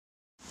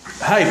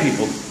Hi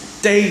people,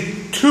 day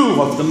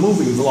 2 of the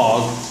moving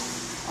vlog.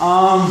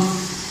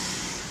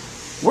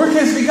 Work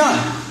has begun.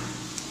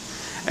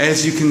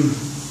 As you can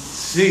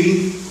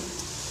see,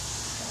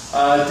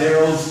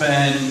 Daryl's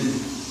been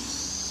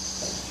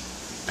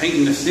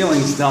painting the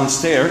ceilings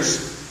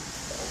downstairs,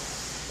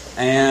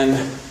 and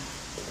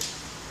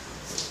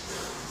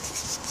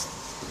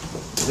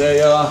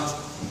they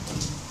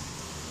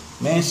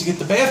managed to get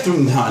the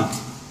bathroom done.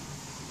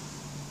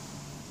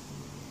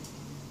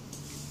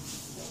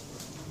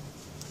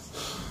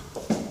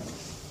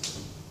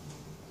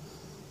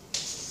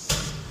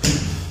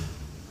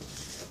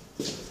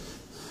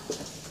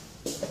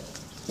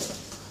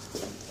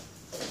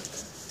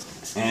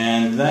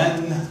 And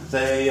then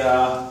they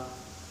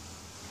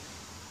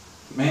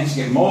managed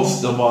to get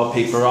most of the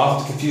wallpaper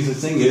off. The confusing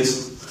thing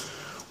is,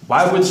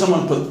 why would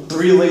someone put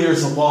 3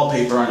 layers of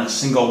wallpaper on a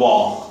single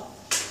wall?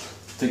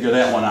 Figure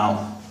that one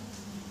out.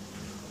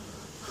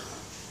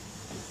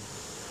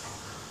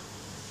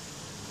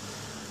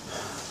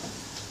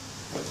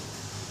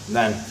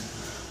 Then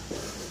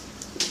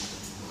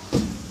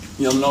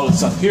you'll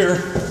notice up here,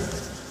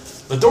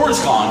 the door's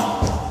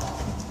gone.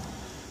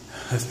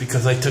 That's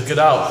because I took it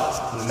out.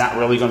 I'm not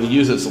really going to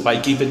use it, so I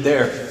keep it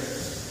there.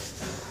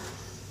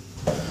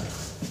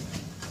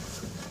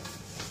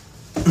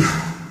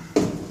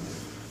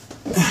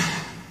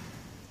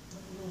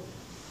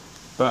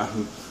 But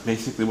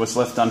basically what's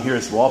left down here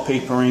is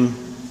wallpapering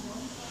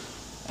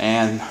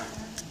and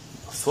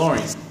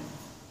flooring.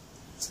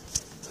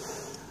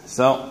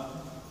 So,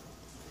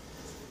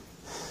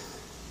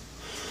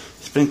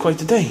 it's been quite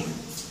the day.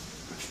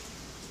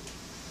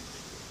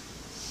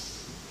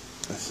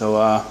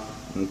 So,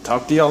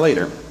 talk to y'all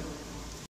later.